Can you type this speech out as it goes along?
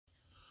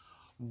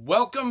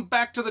Welcome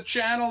back to the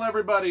channel,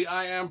 everybody.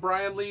 I am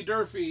Brian Lee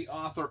Durfee,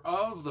 author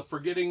of The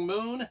Forgetting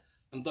Moon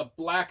and The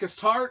Blackest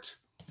Heart,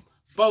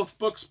 both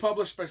books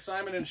published by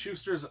Simon &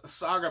 Schuster's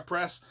Saga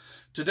Press.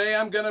 Today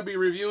I'm going to be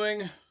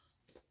reviewing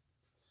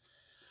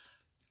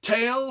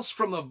Tales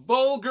from the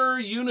Vulgar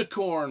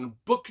Unicorn,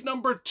 book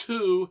number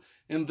 2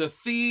 in the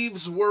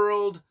Thieves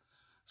World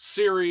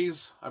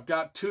series. I've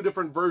got two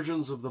different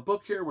versions of the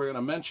book here. We're going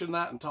to mention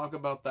that and talk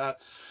about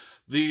that.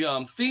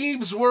 The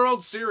Thieves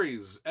World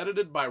series,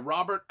 edited by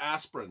Robert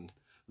Asprin.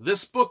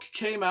 This book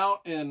came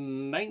out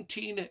in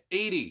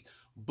 1980.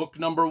 Book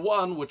number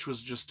 1, which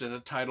was just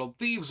entitled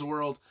Thieves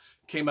World,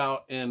 came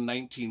out in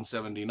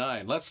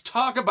 1979. Let's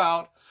talk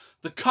about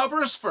the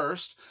covers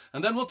first,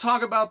 and then we'll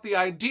talk about the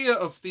idea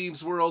of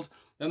Thieves World,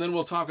 and then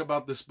we'll talk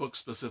about this book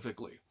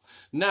specifically.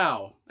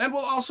 Now, and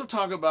we'll also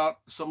talk about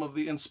some of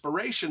the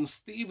inspirations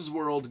Thieves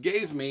World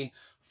gave me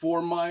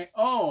for my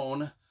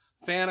own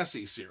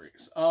fantasy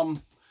series.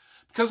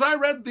 Because I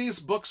read these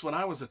books when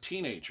I was a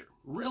teenager,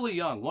 really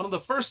young. One of the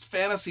first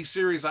fantasy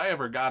series I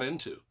ever got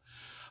into.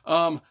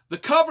 The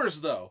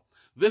covers, though.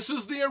 This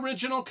is the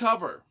original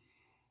cover.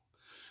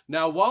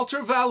 Now,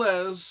 Walter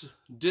Velez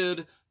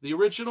did the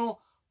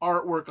original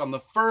artwork on the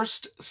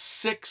first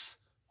 6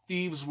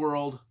 Thieves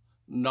World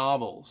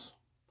novels.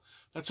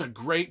 That's a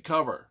great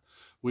cover.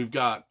 We've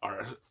got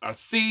our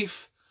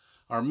thief,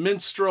 our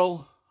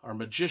minstrel, our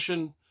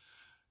magician,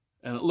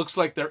 and it looks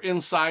like they're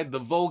inside the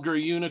Vulgar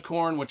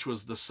Unicorn, which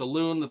was the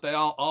saloon that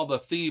all the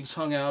thieves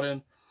hung out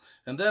in.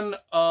 And then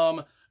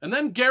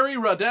Gary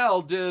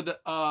Rodell did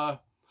a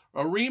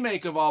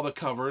remake of all the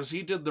covers.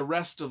 He did the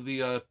rest of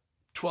the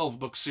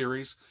 12-book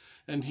series,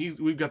 and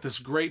we've got this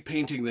great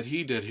painting that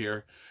he did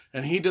here,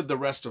 and he did the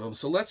rest of them.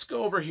 So let's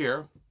go over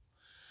here,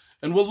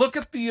 and we'll look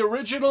at the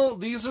original.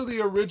 These are the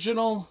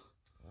original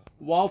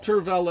Walter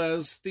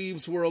Velez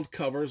Thieves World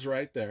covers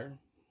right there.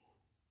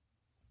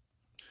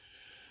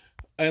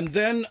 And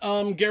then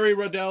Gary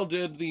Rodell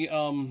did the,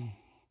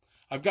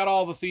 I've got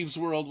all the Thieves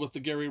World with the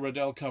Gary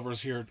Rodell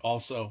covers here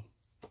also.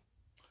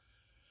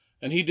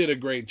 And he did a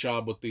great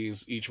job with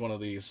these, each one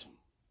of these.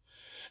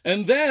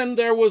 And then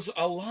there was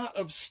a lot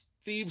of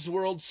Thieves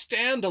World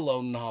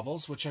standalone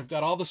novels, which I've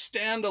got all the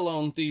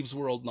standalone Thieves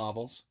World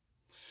novels.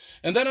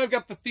 And then I've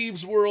got the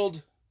Thieves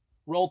World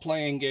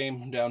role-playing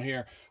game down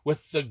here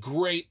with the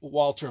great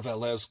Walter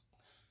Velez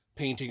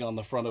painting on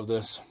the front of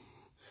this.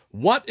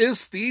 What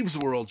is Thieves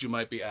World, you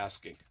might be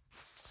asking?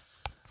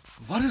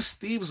 What is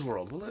Thieves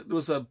World? Well, it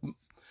was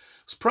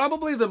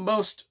probably the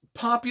most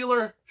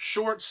popular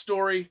short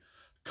story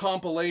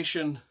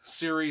compilation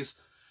series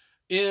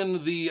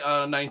in the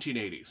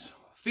 1980s.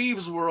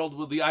 Thieves World,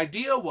 well, the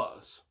idea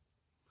was,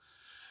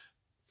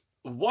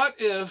 what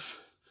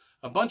if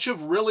a bunch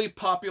of really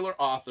popular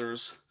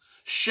authors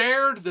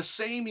shared the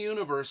same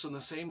universe and the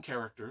same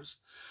characters,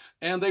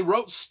 and they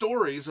wrote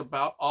stories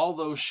about all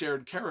those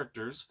shared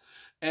characters.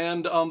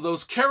 And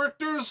those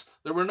characters,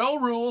 there were no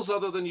rules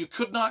other than you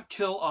could not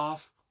kill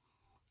off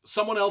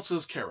someone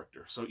else's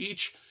character. So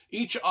each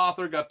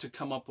author got to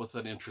come up with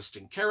an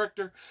interesting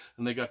character,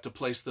 and they got to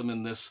place them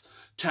in this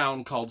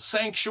town called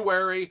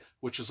Sanctuary,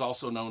 which is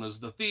also known as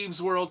the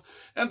Thieves World,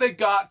 and they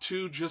got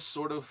to just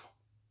sort of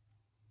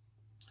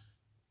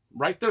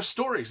write their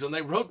stories, and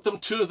they wrote them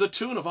to the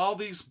tune of all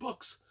these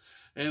books.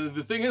 And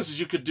the thing is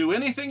you could do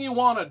anything you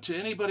wanted to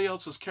anybody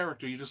else's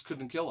character, you just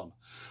couldn't kill them.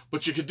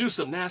 But you could do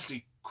some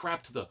nasty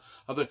crap to the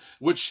other,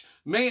 which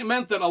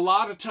meant that a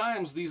lot of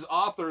times these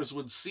authors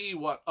would see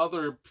what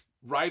other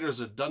writers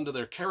had done to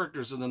their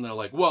characters, and then they're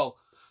like, well,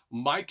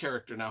 my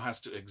character now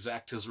has to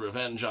exact his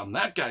revenge on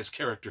that guy's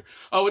character.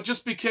 Oh, it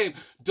just became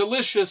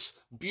delicious,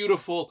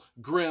 beautiful,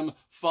 grim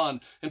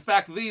fun. In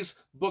fact, these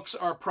books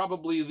are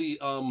probably the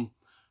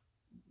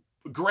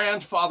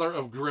grandfather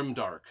of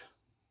grimdark.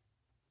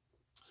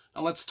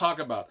 Now let's talk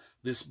about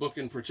this book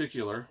in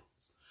particular,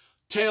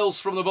 Tales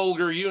from the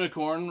Vulgar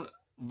Unicorn,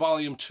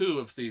 Volume 2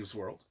 of Thieves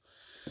World.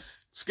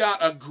 It's got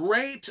a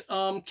great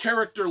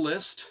character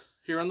list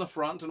here in the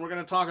front, and we're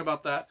going to talk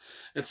about that.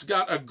 It's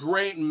got a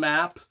great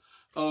map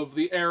of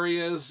the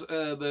areas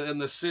in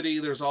the city.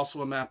 There's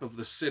also a map of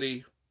the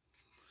city.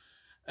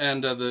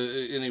 And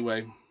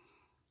anyway,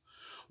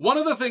 one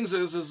of the things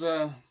is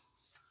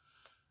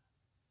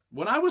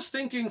when I was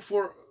thinking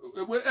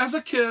as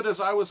a kid, as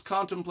I was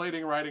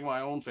contemplating writing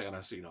my own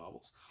fantasy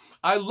novels,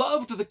 I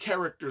loved the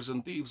characters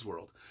in Thieves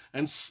World.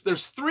 And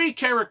there's 3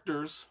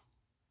 characters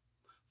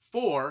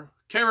plus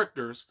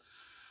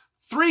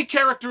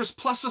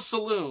a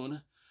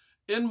saloon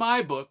in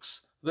my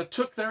books that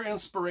took their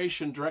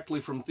inspiration directly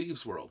from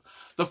Thieves World.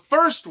 The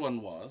first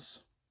one was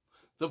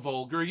the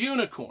Vulgar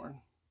Unicorn.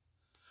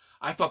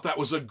 I thought that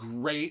was a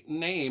great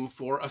name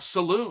for a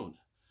saloon.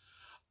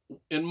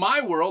 In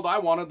my world, I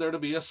wanted there to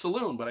be a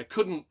saloon, but I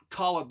couldn't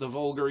call it the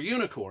Vulgar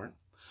Unicorn.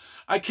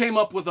 I came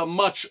up with a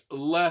much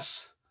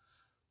less,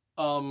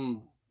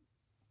 the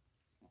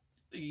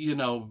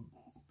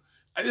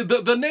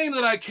name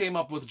that I came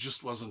up with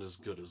just wasn't as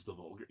good as the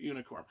Vulgar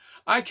Unicorn.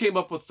 I came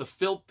up with the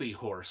Filthy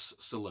Horse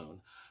Saloon.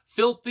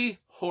 Filthy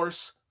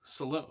Horse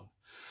Saloon.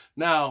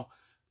 Now,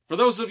 For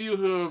those of you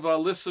who have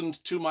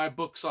listened to my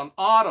books on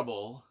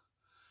Audible,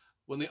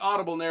 when the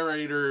Audible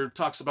narrator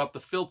talks about the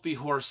Filthy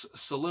Horse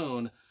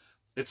Saloon,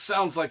 it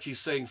sounds like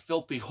he's saying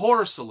Filthy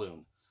Whore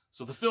Saloon.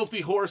 So the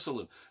Filthy Whore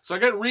Saloon. So I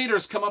get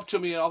readers come up to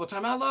me all the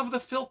time. I love the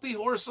Filthy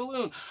Whore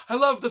Saloon. I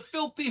love the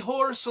Filthy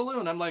Whore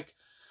Saloon. I'm like,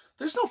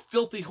 there's no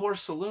Filthy Whore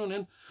Saloon.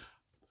 And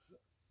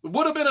it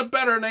would have been a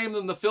better name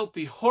than the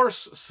Filthy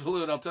Horse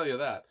Saloon, I'll tell you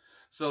that.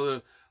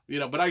 So,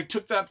 but I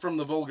took that from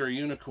the Vulgar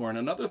Unicorn.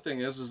 Another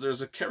thing is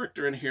there's a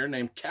character in here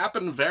named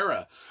Captain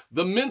Vera.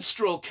 The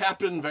minstrel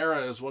Captain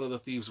Vera is one of the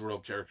Thieves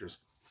World characters.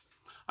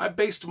 I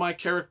based my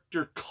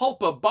character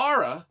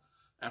Culpabara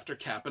after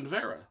Captain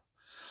Vera.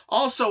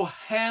 Also,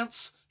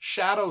 Hans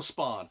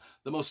Shadowspawn,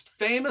 the most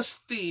famous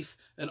thief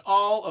in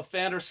all of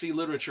fantasy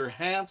literature,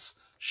 Hans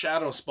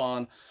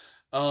Shadowspawn.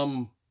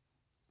 In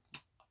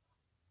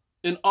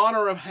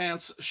honor of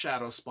Hans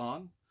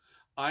Shadowspawn,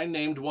 I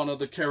named one of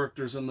the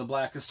characters in The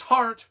Blackest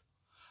Heart,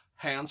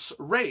 Hans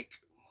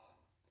Rake.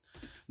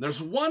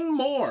 There's one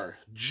more,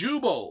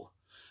 Jubal.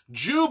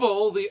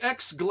 Jubal, the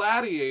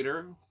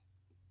ex-gladiator,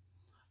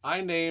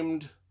 I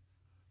named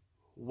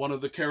one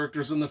of the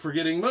characters in The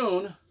Forgetting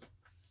Moon,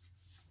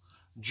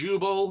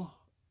 Jubal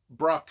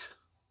Bruck,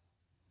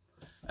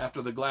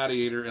 after the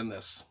gladiator in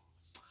this.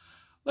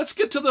 Let's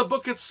get to the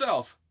book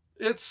itself.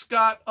 It's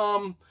got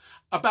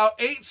about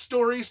 8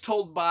 stories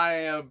told by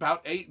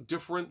about 8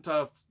 different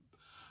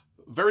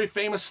very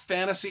famous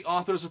fantasy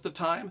authors at the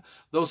time.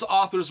 Those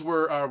authors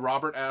were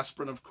Robert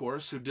Asprin, of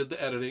course, who did the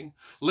editing,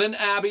 Lynn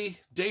Abbey,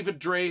 David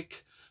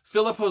Drake,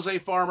 Philip Jose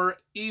Farmer,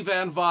 E.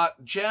 Van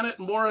Vogt, Janet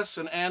Morris,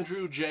 and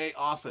Andrew J.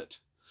 Offutt.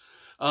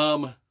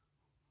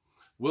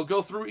 We'll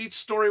go through each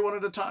story one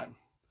at a time.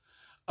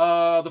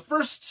 The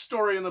first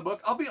story in the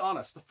book, I'll be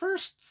honest, the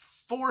first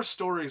 4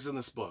 stories in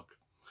this book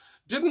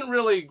didn't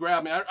really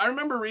grab me. I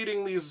remember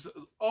reading these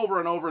over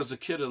and over as a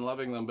kid and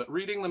loving them, but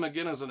reading them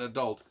again as an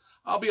adult,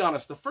 I'll be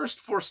honest, the first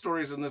 4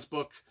 stories in this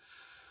book,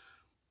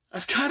 I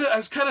was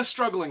kind of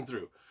struggling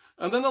through.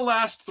 And then the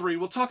last 3,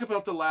 we'll talk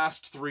about the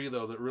last 3,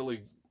 though, that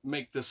really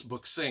make this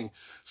book sing.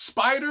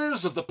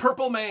 Spiders of the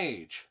Purple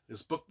Mage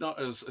is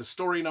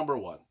story number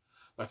 1.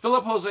 By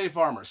Philip Jose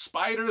Farmer,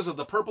 Spiders of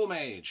the Purple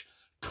Mage.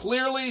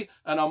 Clearly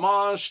an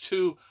homage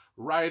to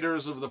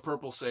Riders of the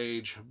Purple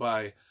Sage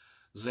by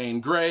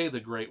Zane Grey,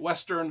 The Great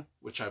Western,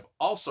 which I've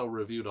also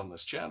reviewed on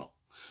this channel.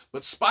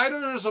 But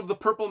Spiders of the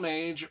Purple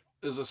Mage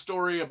is a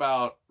story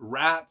about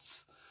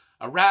rats,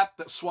 a rat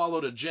that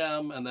swallowed a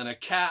gem, and then a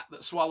cat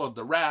that swallowed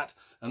the rat,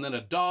 and then a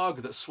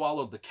dog that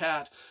swallowed the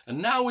cat.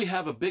 And now we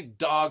have a big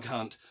dog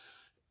hunt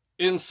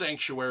in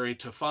Sanctuary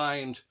to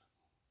find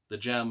the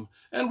gem.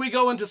 And we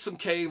go into some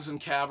caves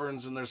and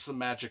caverns, and there's some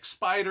magic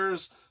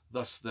spiders,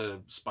 thus the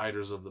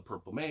Spiders of the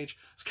Purple Mage.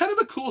 It's kind of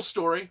a cool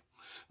story.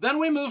 Then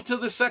we move to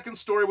the second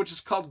story, which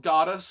is called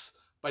Goddess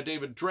by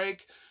David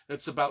Drake.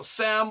 It's about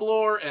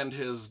Samlor and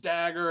his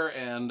dagger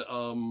and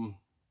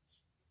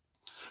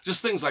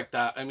just things like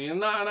that. I mean,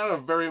 not a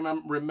very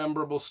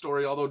memorable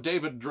story, although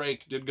David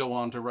Drake did go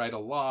on to write a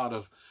lot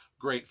of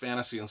great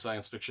fantasy and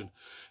science fiction.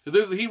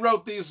 He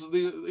wrote these,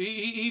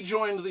 he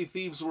joined the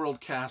Thieves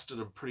World cast at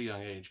a pretty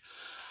young age.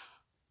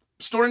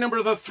 Story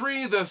number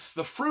 3, The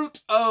Fruit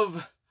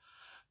of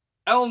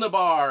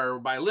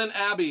Elnabar by Lynn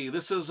Abbey.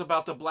 This is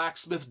about the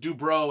blacksmith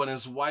Dubrow and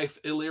his wife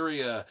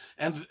Illyria,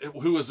 and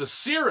who is a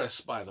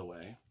seeress, by the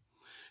way.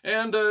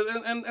 And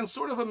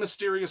sort of a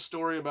mysterious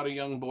story about a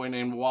young boy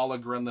named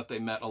Wallagren that they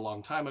met a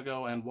long time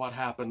ago, and what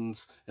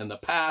happens in the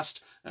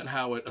past and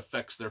how it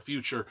affects their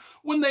future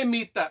when they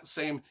meet that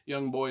same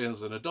young boy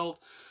as an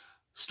adult.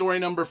 Story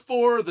number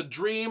 4, The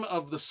Dream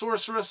of the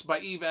Sorceress by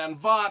E. Van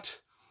Vogt.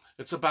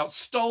 It's about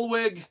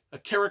Stolwig, a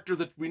character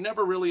that we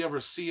never really ever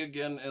see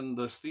again in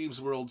the Thieves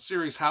World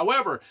series.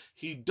 However,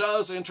 he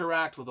does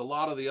interact with a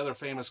lot of the other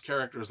famous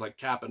characters like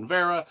Captain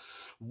Vera,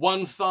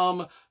 One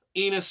Thumb,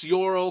 Enos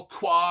Yorl,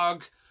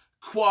 Quag,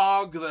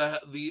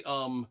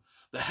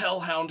 the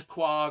Hellhound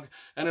Quag,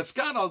 and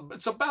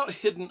it's about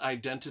hidden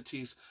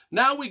identities.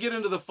 Now we get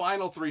into the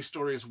final 3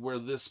 stories where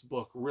this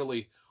book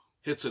really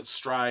hits its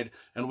stride,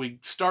 and we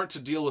start to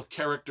deal with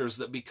characters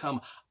that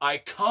become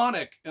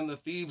iconic in the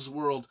Thieves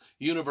World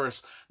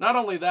universe. Not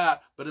only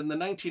that, but in the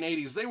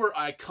 1980s, they were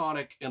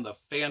iconic in the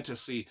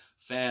fantasy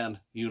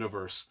fan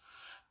universe.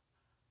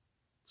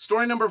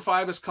 Story number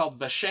 5 is called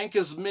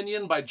Vashenka's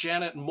Minion by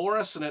Janet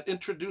Morris, and it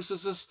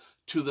introduces us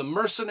to the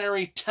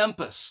mercenary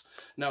Tempest.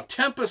 Now,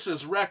 Tempest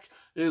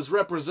is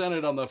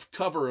represented on the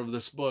cover of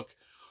this book,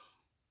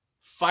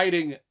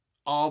 fighting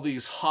all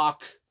these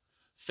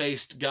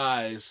hawk-faced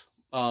guys.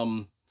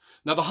 Now,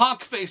 the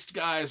hawk-faced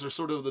guys are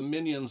sort of the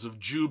minions of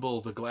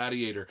Jubal, the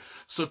gladiator.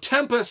 So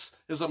Tempest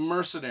is a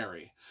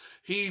mercenary.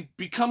 He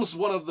becomes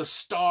one of the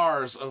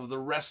stars of the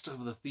rest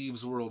of the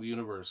Thieves World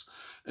universe.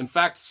 In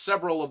fact,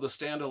 several of the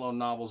standalone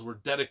novels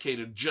were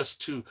dedicated just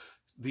to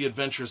the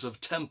adventures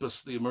of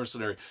Tempest the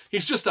mercenary.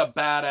 He's just a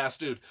badass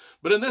dude.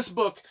 But in this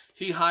book,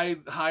 he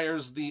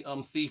hires the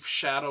thief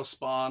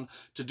Shadowspawn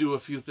to do a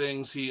few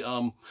things. He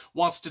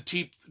wants to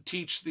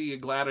teach the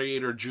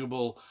gladiator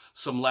Jubal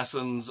some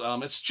lessons.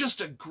 It's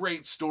just a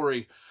great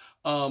story.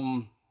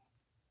 And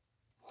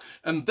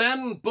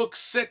then book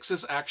 6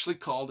 is actually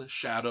called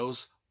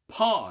Shadow's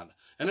Pawn,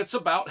 and it's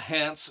about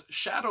Hance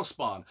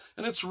Shadowspawn,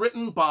 and it's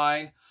written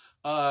by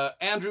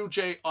Andrew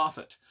J.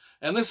 Offutt.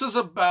 And this is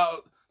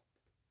about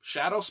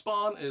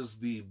Shadowspawn is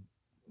the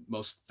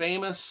most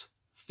famous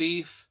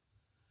thief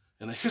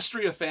in the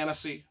history of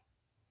fantasy.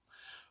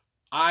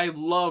 I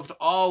loved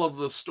all of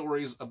the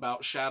stories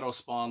about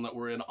Shadowspawn that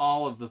were in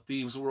all of the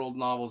Thieves World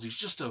novels. He's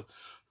just a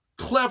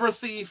clever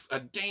thief, a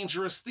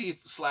dangerous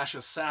thief /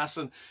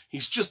 assassin.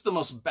 He's just the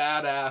most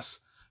badass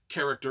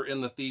character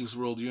in the Thieves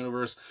World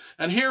universe.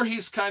 And here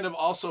he's kind of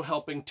also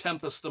helping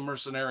Tempest the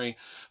mercenary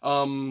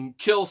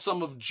kill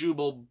some of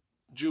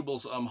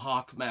Jubal's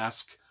Hawk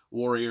Mask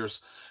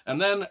warriors.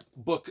 And then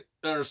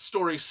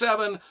story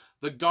 7,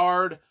 The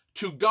Guard.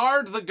 To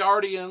Guard the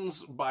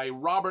Guardians by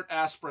Robert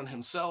Asprin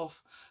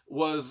himself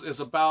is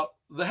about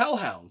the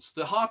Hellhounds.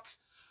 The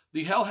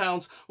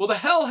Hellhounds. Well, the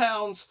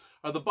Hellhounds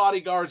are the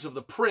bodyguards of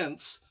the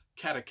Prince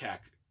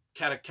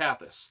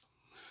Catakathus.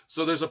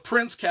 So there's a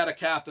Prince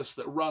Catakathus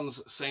that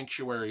runs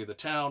Sanctuary, the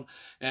town,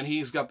 and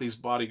he's got these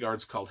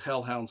bodyguards called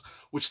Hellhounds,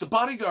 which the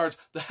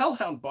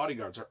Hellhound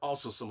bodyguards are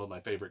also some of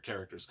my favorite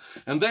characters.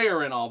 And they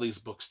are in all these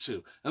books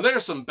too. And they're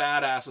some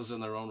badasses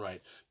in their own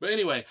right. But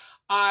anyway,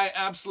 I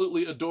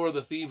absolutely adore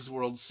the Thieves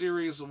World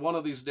series. One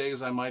of these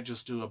days I might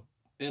just do an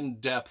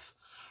in-depth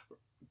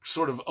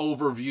sort of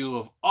overview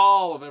of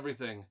all of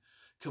everything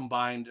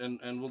combined,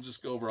 and we'll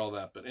just go over all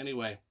that. But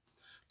anyway,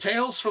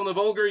 Tales from the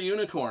Vulgar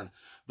Unicorn.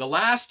 The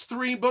last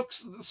 3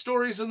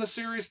 stories in the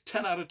series,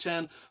 10 out of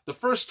 10. The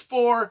first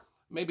 4,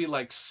 maybe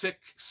like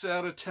 6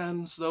 out of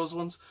 10s, those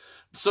ones.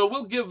 So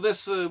we'll give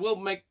this,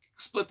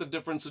 split the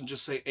difference and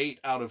just say 8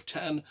 out of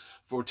 10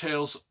 for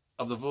Tales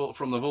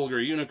from the Vulgar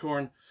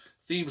Unicorn.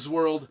 Thieves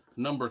World,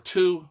 number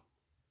 2.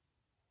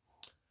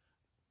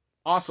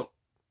 Awesome.